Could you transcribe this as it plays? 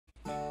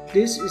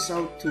This is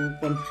how to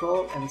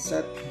control and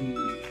set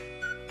the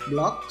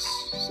blocks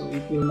so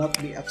it will not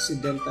be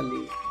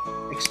accidentally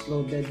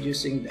exploded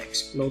using the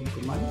explode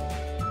command.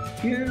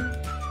 Here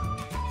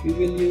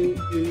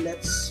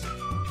let's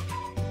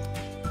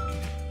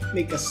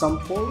make a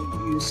sample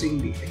using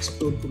the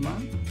explode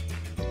command.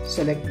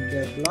 Select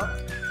the block.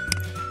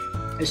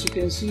 As you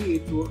can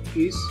see, it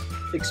is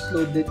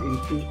exploded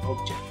into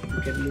object.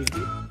 You can move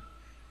it,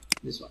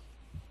 this one.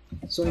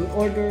 So in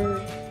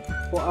order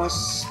for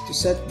us to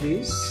set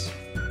this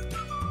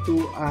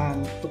to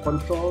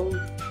control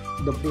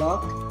the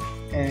block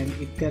and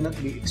it cannot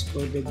be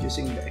exploded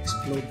using the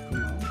explode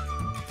command,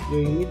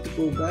 we need to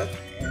go back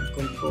and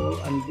control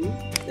undo.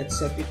 Let's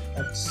set it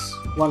as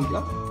one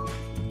block.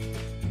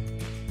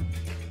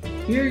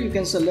 Here you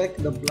can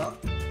select the block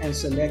and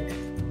select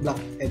block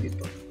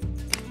editor.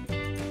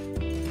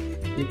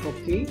 Click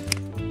OK.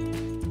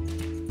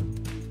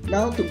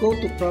 Now to go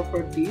to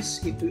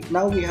properties,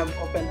 now we have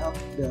opened up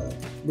the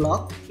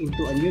block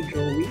into a new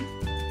drawing.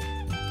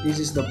 This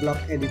is the block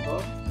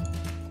editor.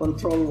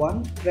 Control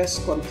 1,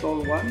 press Control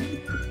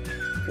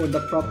 1 for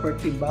the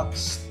property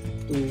box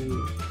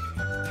to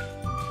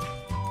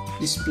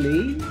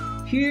display.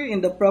 Here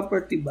in the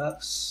property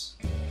box,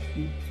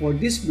 for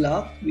this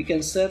block, we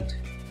can set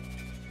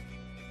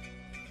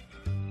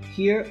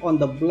here on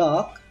the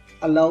block,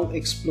 allow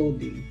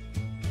exploding.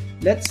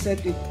 Let's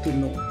set it to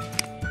no.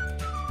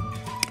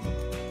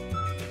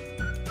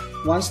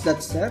 Once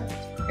that's set,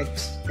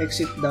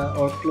 exit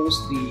or close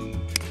the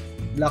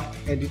block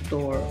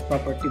editor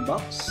property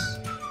box.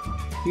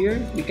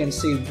 Here we can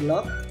save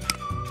block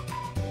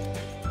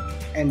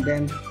and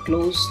then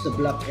close the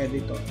block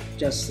editor.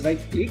 Just right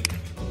click,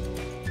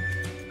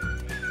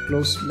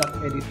 close block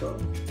editor.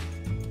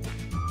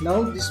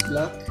 Now this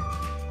block,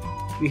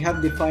 we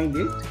have defined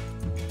it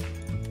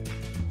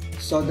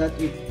so that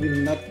it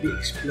will not be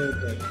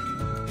exploded.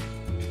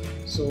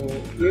 So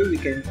here we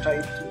can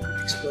try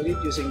to explode it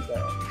using the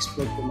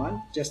explode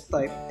command. Just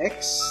type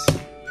X,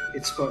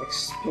 it's for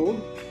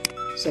explode.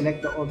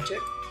 Select the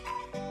object,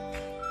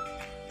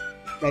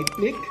 right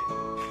click.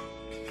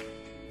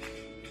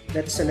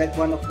 Let's select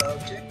one of the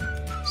object.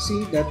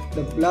 See that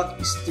the block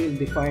is still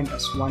defined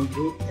as one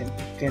group and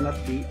it cannot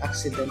be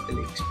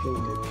accidentally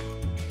exploded,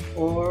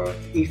 or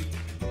if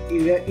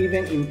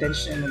even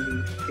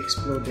intentionally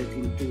exploded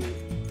into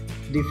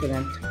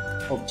different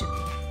object.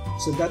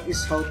 So that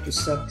is how to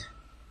set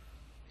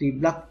the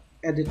block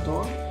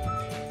editor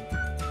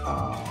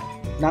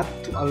not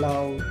to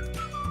allow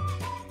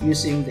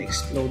using the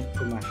explode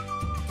command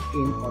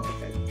in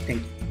AutoCAD.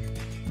 Thank you.